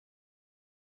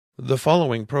The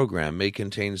following program may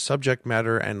contain subject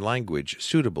matter and language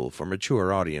suitable for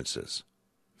mature audiences.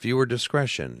 Viewer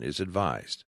discretion is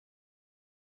advised.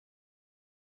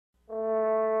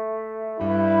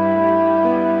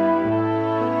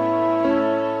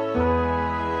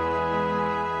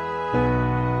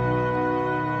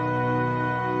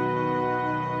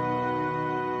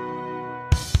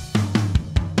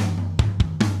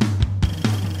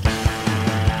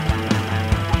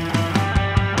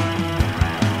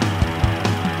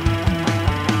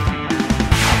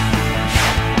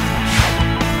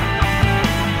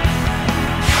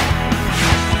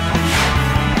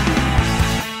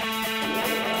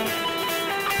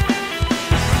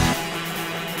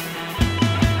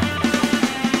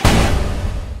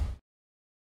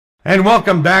 And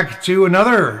welcome back to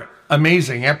another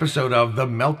amazing episode of The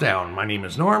Meltdown. My name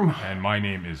is Norm. And my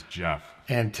name is Jeff.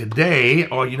 And today,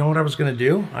 you know what I was going to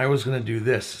do? I was going to do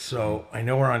this. So I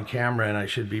know we're on camera and I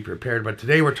should be prepared. But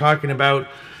today we're talking about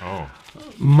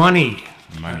money.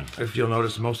 Money. If you'll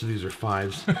notice, most of these are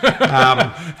fives.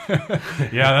 Yeah,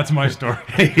 that's my story.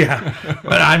 Yeah.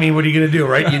 But I mean, what are you going to do,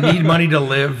 right? You need money to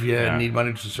live. You need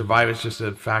money to survive. It's just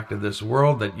a fact of this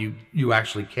world that you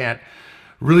actually can't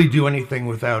really do anything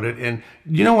without it. And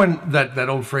you know when that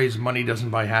old phrase, money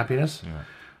doesn't buy happiness?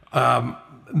 Yeah.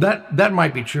 That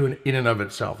might be true in and of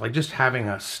itself. Like just having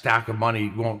a stack of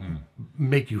money won't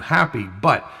make you happy,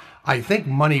 but I think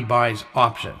money buys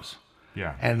options.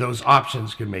 Yeah. And those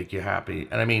options can make you happy.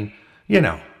 And I mean, you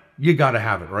got to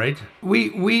have it, right?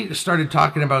 We started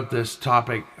talking about this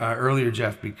topic earlier,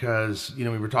 Jeff, because we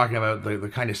were talking about the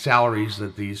kind of salaries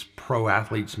that these pro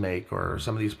athletes make, or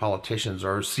some of these politicians,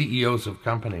 or CEOs of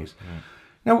companies.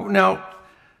 Now,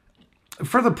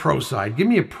 for the pro side, give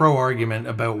me a pro argument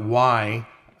about why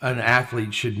an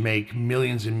athlete should make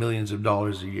millions and millions of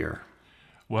dollars a year.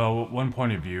 Well, one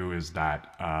point of view is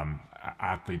that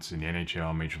athletes in the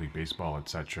NHL, Major League Baseball,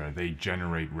 etc., they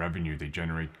generate revenue, they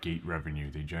generate gate revenue,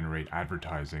 they generate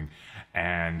advertising.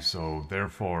 And so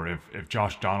therefore, if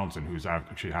Josh Donaldson, who's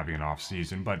actually having an off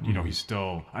season, but he's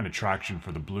still an attraction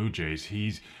for the Blue Jays,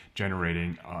 he's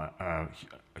generating a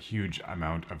huge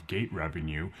amount of gate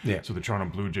revenue. Yeah. So the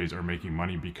Toronto Blue Jays are making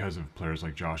money because of players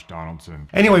like Josh Donaldson.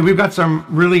 Anyway, we've got some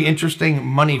really interesting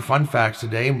money fun facts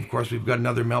today. Of course, we've got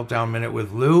another Meltdown Minute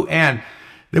with Lou, and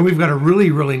then we've got a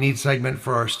really, really neat segment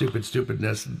for our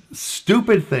stupidness.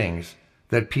 Stupid things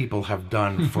that people have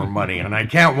done for money. And I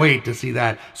can't wait to see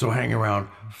that, so hang around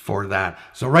for that.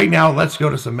 So right now, let's go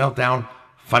to some Meltdown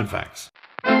fun facts.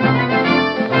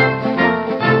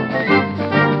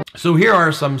 So here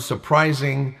are some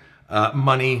surprising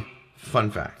money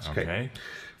fun facts. Okay.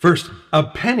 First, a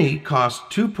penny costs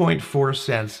 2.4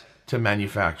 cents to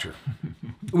manufacture,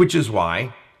 which is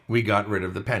why we got rid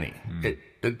of the penny.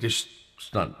 It's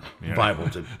not viable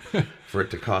for it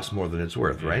to cost more than it's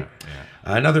worth, right? Yeah.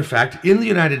 Another fact, in the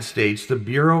United States, the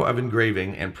Bureau of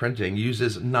Engraving and Printing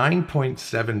uses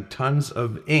 9.7 tons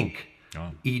of ink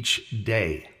each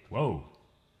day. Whoa.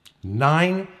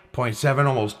 9.7,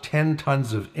 almost 10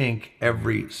 tons of ink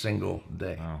every single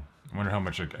day. Wow. I wonder how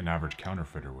much an average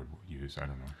counterfeiter would use. I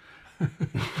don't know.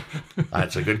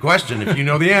 That's a good question. If you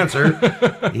know the answer,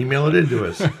 email it into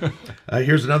us.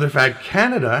 Here's another fact.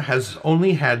 Canada has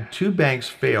only had 2 banks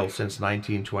fail since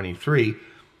 1923.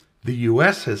 The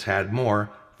U.S. has had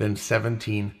more than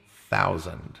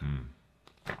 17,000.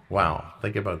 Wow,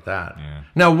 think about that. Yeah.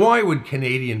 Now, why would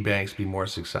Canadian banks be more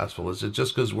successful? Is it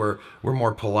just because we're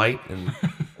more polite and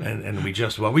we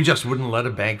just wouldn't let a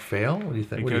bank fail? What do you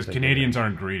think? Because Canadians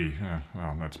aren't greedy. Yeah,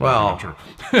 well, that's not true.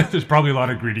 There's probably a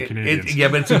lot of greedy Canadians.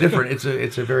 But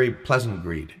it's a very pleasant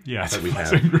greed. Yeah, it's a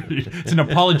pleasant greed. It's an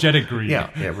apologetic greed.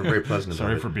 Yeah, we're very pleasant about it.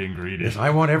 Sorry for being greedy. Yes,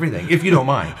 I want everything, if you don't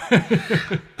mind.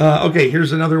 Okay,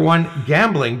 here's another one.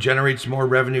 Gambling generates more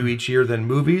revenue each year than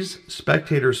movies,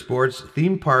 spectator sports,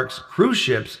 theme parks, cruise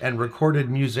ships, and recorded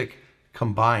music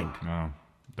combined. No,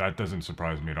 that doesn't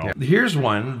surprise me at all. Yeah. Here's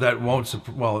one that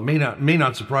it may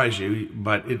not surprise you,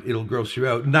 but it'll gross you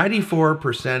out.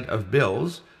 94% of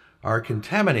bills are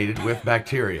contaminated with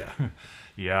bacteria.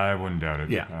 Yeah, I wouldn't doubt it.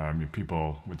 Yeah.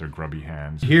 People with their grubby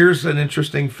hands. Here's an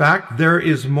interesting fact. There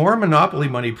is more Monopoly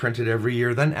money printed every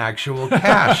year than actual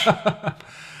cash.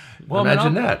 Well,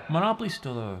 imagine that. Monopoly's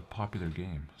still a popular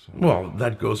game. So. Well,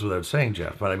 that goes without saying,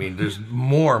 Jeff. But I mean, there's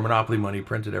more Monopoly money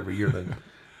printed every year than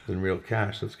real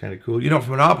cash. That's kind of cool. If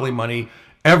Monopoly money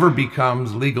ever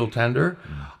becomes legal tender,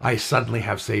 I suddenly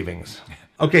have savings.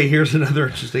 Okay, here's another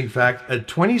interesting fact. A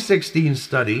 2016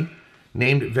 study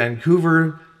named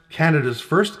Vancouver Canada's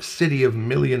first city of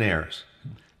millionaires,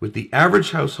 with the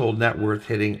average household net worth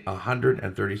hitting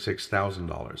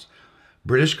 $136,000.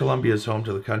 British Columbia is home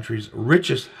to the country's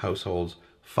richest households,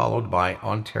 followed by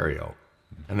Ontario.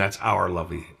 And that's our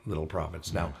lovely little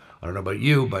province. Now, I don't know about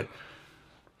you, but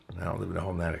I don't live in a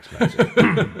home that expensive.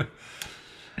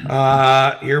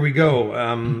 Here we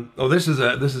go. This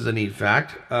is a neat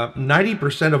fact.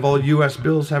 90% of all U.S.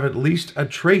 bills have at least a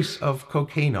trace of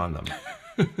cocaine on them.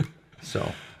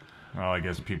 So, well, I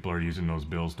guess people are using those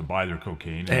bills to buy their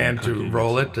cocaine and to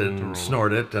roll it and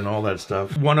snort it and all that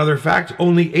stuff. One other fact: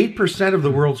 only 8% of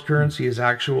the world's currency is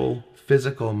actual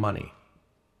physical money.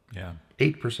 Yeah,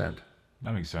 8%.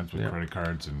 That makes sense with credit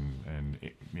cards and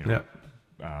you know.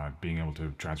 Being able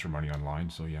to transfer money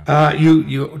online, so yeah.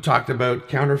 You talked about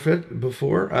counterfeit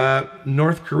before.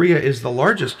 North Korea is the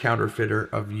largest counterfeiter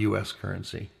of U.S.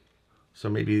 currency, so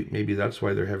maybe that's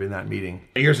why they're having that meeting.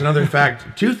 Here's another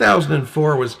fact: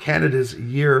 2004 was Canada's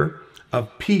year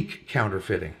of peak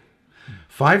counterfeiting.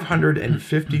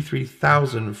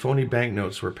 553,000 phony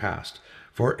banknotes were passed.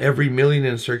 For every million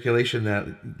in circulation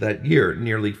that year,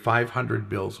 nearly 500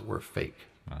 bills were fake.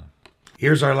 Wow.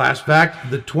 Here's our last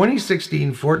fact. The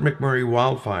 2016 Fort McMurray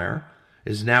wildfire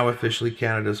is now officially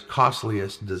Canada's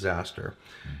costliest disaster.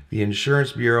 The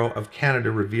Insurance Bureau of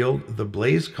Canada revealed the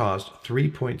blaze caused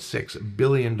 $3.6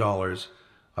 billion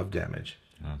of damage.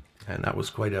 And that was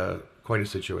quite a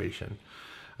situation.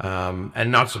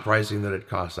 And not surprising that it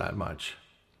cost that much.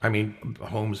 I mean,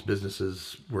 homes,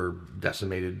 businesses were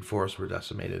decimated, forests were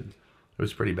decimated. It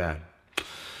was pretty bad.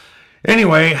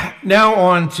 Anyway, now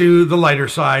on to the lighter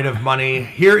side of money.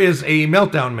 Here is a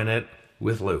Meltdown Minute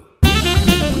with Lou.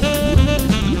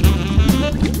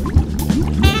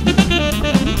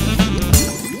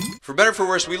 For better or for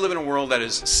worse, we live in a world that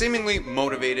is seemingly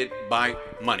motivated by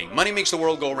money. Money makes the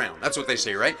world go round. That's what they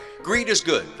say, right? Greed is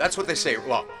good. That's what they say.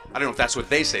 Well, I don't know if that's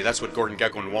what they say. That's what Gordon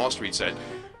Gekko on Wall Street said.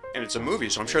 And it's a movie,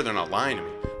 so I'm sure they're not lying to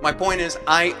me. My point is,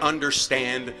 I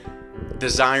understand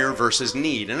desire versus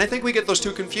need. And I think we get those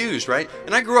two confused, right?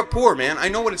 And I grew up poor, man. I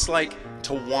know what it's like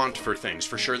to want for things,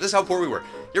 for sure. This is how poor we were.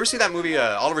 You ever see that movie,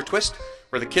 Oliver Twist,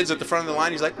 where the kid's at the front of the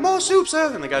line, he's like, "More soup,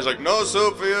 sir," and the guy's like, "No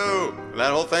soup for you."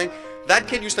 That whole thing. That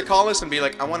kid used to call us and be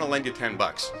like, "I want to lend you 10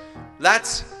 bucks.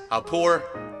 That's how poor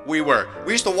we were.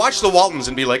 We used to watch the Waltons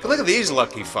and be like, "Look at these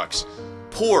lucky fucks."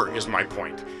 Poor is my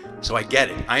point. So I get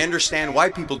it. I understand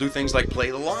why people do things like play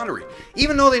the lottery.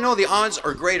 Even though they know the odds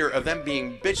are greater of them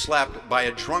being bitch-slapped by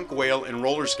a drunk whale in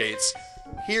roller skates,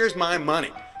 here's my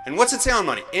money. And what's it say on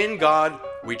money? In God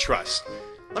we trust.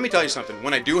 Let me tell you something.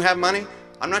 When I do have money,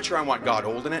 I'm not sure I want God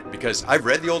holding it, because I've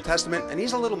read the Old Testament and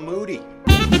he's a little moody.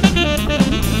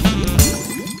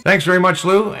 Thanks very much,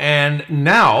 Lou. And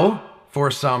now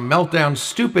for some Meltdown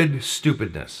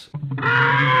stupidness.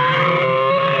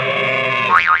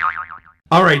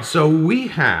 All right, so we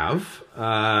have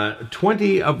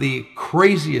 20 of the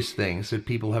craziest things that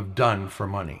people have done for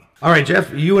money. All right,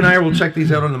 Jeff, you and I will check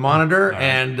these out on the monitor,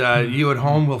 and you at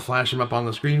home will flash them up on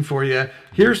the screen for you.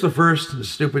 Here's the first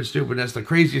stupidness, the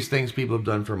craziest things people have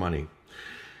done for money.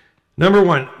 Number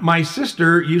one, my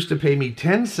sister used to pay me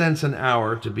 10 cents an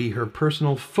hour to be her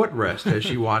personal footrest as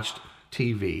she watched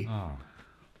TV. Oh.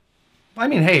 I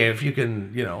mean, hey, if you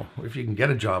can get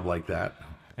a job like that.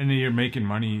 And then you're making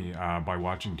money by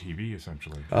watching TV,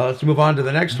 essentially. Let's move on to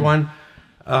the next one.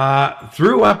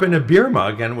 Threw up in a beer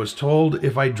mug and was told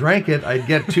if I drank it, I'd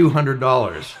get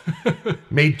 $200.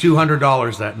 Made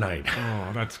 $200 that night.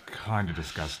 Oh, that's kind of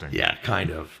disgusting. Yeah,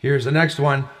 kind of. Here's the next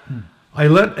one. I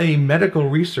let a medical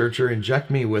researcher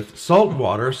inject me with salt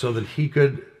water so that he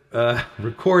could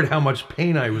record how much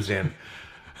pain I was in.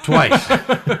 Twice.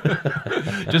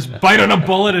 Just bite on a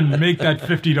bullet and make that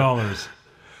 $50.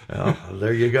 Well,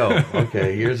 there you go.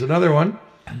 Okay, here's another one.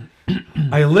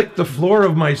 I licked the floor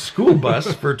of my school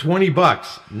bus for 20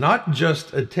 bucks. Not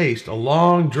just a taste, a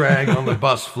long drag on the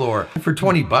bus floor. For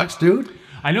 20 bucks, dude?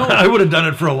 I know. I would have done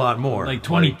it for a lot more. Like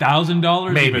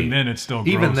 $20,000? Maybe. Even then, it's still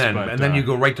gross. Even then. But, and then you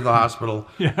go right to the hospital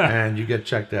and you get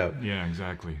checked out. Yeah,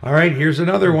 exactly. All right, here's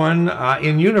another one.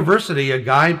 In university, a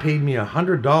guy paid me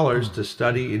 $100 to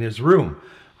study in his room.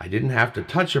 I didn't have to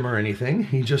touch him or anything.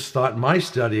 He just thought my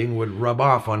studying would rub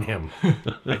off on him.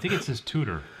 I think it says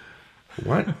tutor.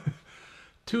 What?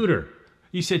 Tutor.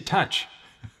 You said touch.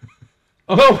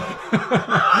 Oh!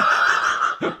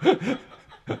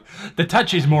 The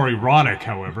touch is more ironic,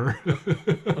 however.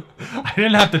 I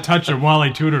didn't have to touch him while I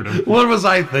tutored him. What was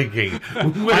I thinking?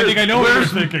 I think I know what you're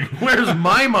thinking. Where's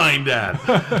my mind at?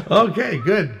 Okay,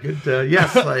 good.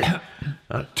 Yes, I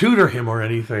tutor him or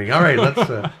anything. All right,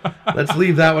 let's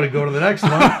leave that one and go to the next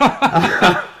one.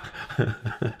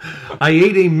 I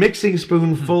ate a mixing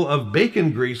spoonful of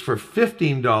bacon grease for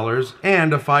 $15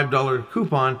 and a $5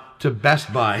 coupon to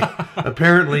Best Buy.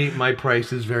 Apparently, my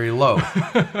price is very low.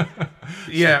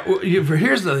 Yeah,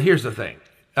 here's the thing.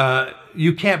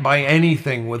 You can't buy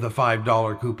anything with a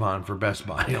 $5 coupon for Best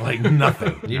Buy. Like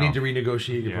nothing. You need to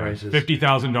renegotiate your prices.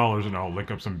 $50,000 and I'll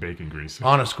lick up some bacon grease.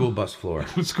 On a school bus floor.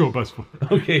 School bus floor.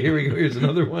 Okay, here we go. Here's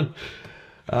another one.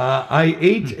 I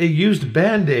ate a used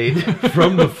Band-Aid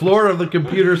from the floor of the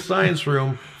computer science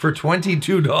room for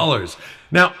 $22.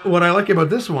 Now, what I like about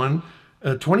this one,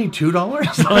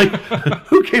 $22? Like,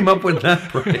 who came up with that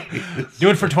price? Do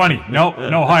it for 20. No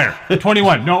higher.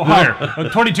 21. No higher.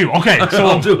 22. Okay, so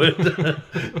I'll do it.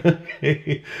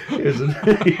 Okay, here's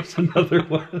another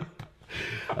one.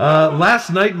 Last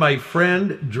night, my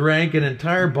friend drank an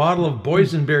entire bottle of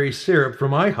boysenberry syrup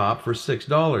from IHOP for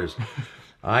 $6.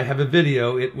 I have a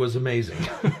video. It was amazing.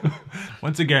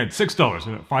 Once again,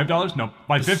 $6. $5? No.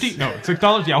 $5.50? No.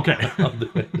 $6? Yeah, okay. I'll do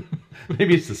it.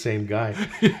 Maybe it's the same guy.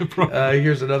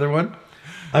 Here's another one.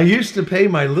 I used to pay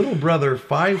my little brother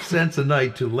 5 cents a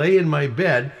night to lay in my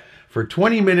bed for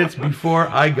 20 minutes before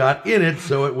I got in it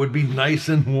so it would be nice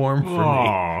and warm for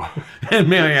me. And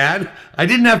may I add, I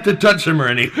didn't have to touch him or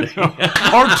anything.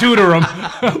 Or tutor him.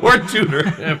 Or tutor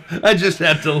him. I just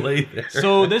had to lay there.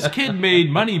 So this kid made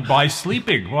money by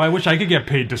sleeping. Well, I wish I could get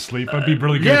paid to sleep. I'd be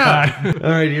really good at that.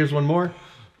 All right, here's one more.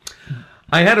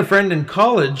 I had a friend in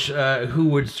college who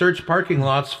would search parking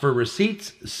lots for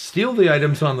receipts, steal the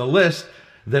items on the list,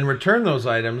 then return those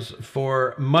items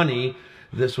for money.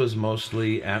 This was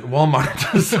mostly at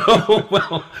Walmart. So,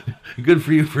 well, good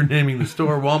for you for naming the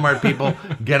store. Walmart people,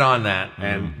 get on that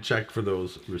and check for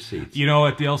those receipts. You know,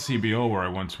 at the LCBO where I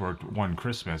once worked one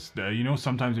Christmas, you know,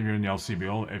 sometimes if you're in the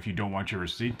LCBO, if you don't want your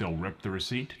receipt, they'll rip the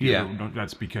receipt.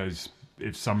 That's because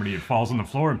if somebody falls on the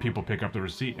floor and people pick up the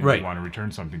receipt and they want to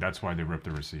return something, that's why they rip the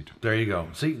receipt. There you go.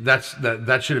 See,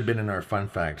 that should have been in our fun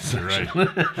facts. Right.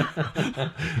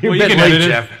 You're a bit late,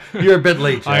 Jeff. You're a bit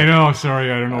late, Jeff. I know.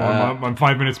 Sorry. I don't know. I'm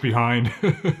 5 minutes behind.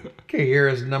 Okay, here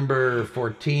is number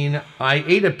 14. I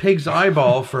ate a pig's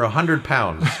eyeball for 100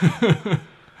 pounds.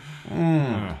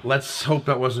 Let's hope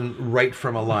that wasn't right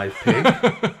from a live pig.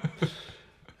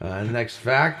 Next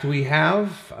fact we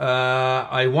have,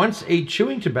 I once ate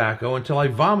chewing tobacco until I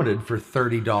vomited for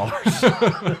 $30.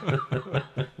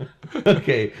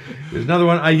 Okay, here's another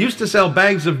one. I used to sell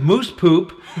bags of moose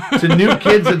poop to new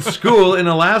kids at school in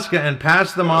Alaska and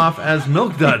pass them off as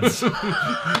milk duds.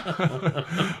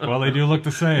 Well, they do look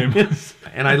the same. Yes.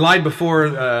 And I lied before.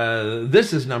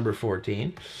 This is number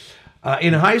 14.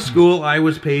 In high school, I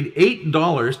was paid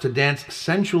 $8 to dance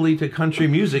sensually to country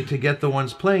music to get the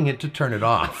ones playing it to turn it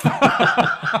off.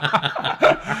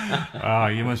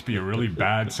 You must be a really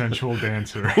bad sensual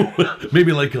dancer.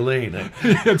 Maybe like Elaine.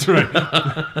 That's right.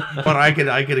 But I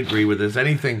could agree with this.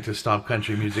 Anything to stop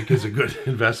country music is a good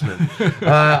investment.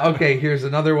 Okay, here's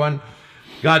another one.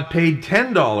 Got paid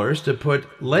 $10 to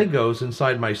put Legos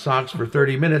inside my socks for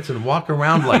 30 minutes and walk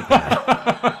around like that.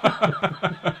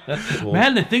 Cool.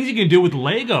 Man, the things you can do with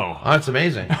Lego. Oh, it's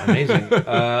amazing. Amazing.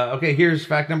 Okay, here's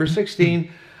fact number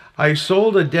 16. I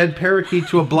sold a dead parakeet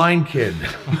to a blind kid.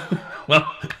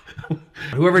 Well,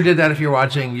 whoever did that, if you're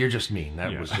watching, you're just mean.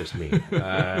 That was just mean.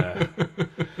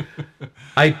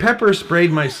 I pepper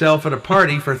sprayed myself at a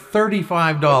party for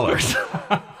 $35.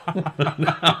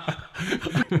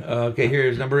 Okay,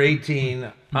 here's number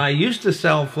 18. I used to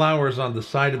sell flowers on the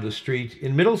side of the street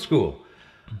in middle school.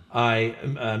 I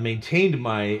maintained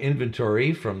my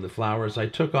inventory from the flowers I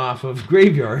took off of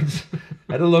graveyards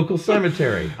at a local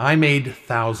cemetery. I made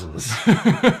thousands.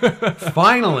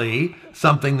 Finally,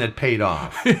 something that paid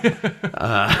off.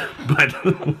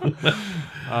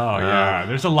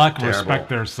 There's a lack of respect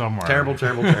there somewhere. Terrible.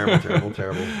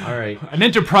 All right. An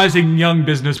enterprising young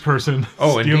business person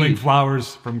stealing indeed.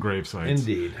 Flowers from gravesites.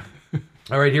 Indeed.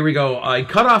 All right, here we go. I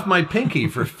cut off my pinky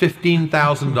for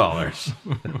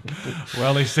 $15,000.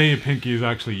 Well, they say a pinky is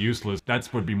actually useless. That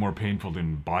would be more painful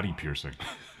than body piercing.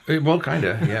 Well, kind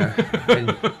of, yeah.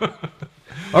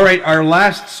 All right, our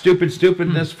last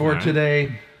stupidness for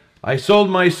today. I sold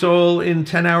my soul in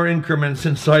 10-hour increments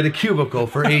inside a cubicle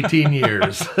for 18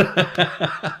 years.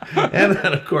 And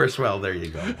then, of course, well, there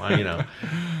you go. Well, you know,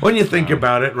 when you think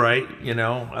about it, right, you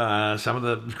know, some of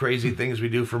the crazy things we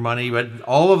do for money, but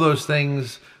all of those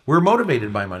things, we're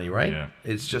motivated by money, right? Yeah,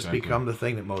 it's just become the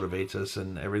thing that motivates us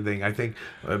and everything. I think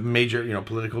major, you know,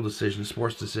 political decisions,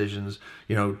 sports decisions,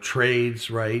 you know,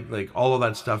 trades, right? Like all of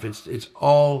that stuff, it's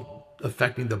all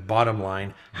affecting the bottom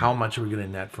line. How much are we going to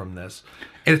net from this?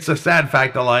 It's a sad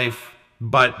fact of life,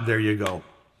 but there you go.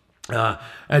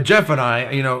 Jeff and I,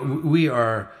 you know, we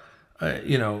are,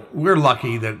 you know, we're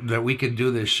lucky that we could do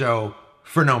this show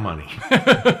for no money.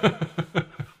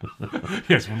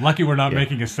 Yes, we're lucky we're not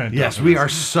making a cent. Yes, we are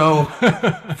so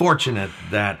fortunate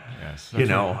that Yes. You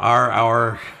know,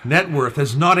 our net worth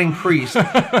has not increased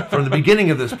from the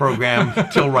beginning of this program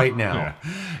till right now. Yeah.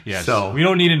 Yes. So we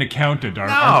don't need an accountant. No.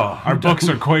 Our books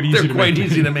are quite easy They're to quite maintain.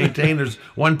 easy to maintain. There's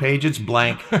one page, it's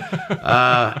blank.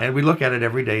 And we look at it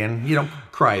every day and, you know,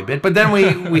 cry a bit. But then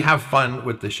we have fun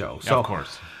with the show. So, Of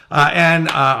course. And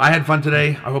I had fun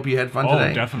today. I hope you had fun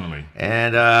today. Oh, definitely.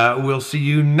 And we'll see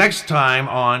you next time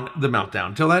on The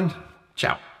Meltdown. Till then,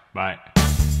 ciao. Bye.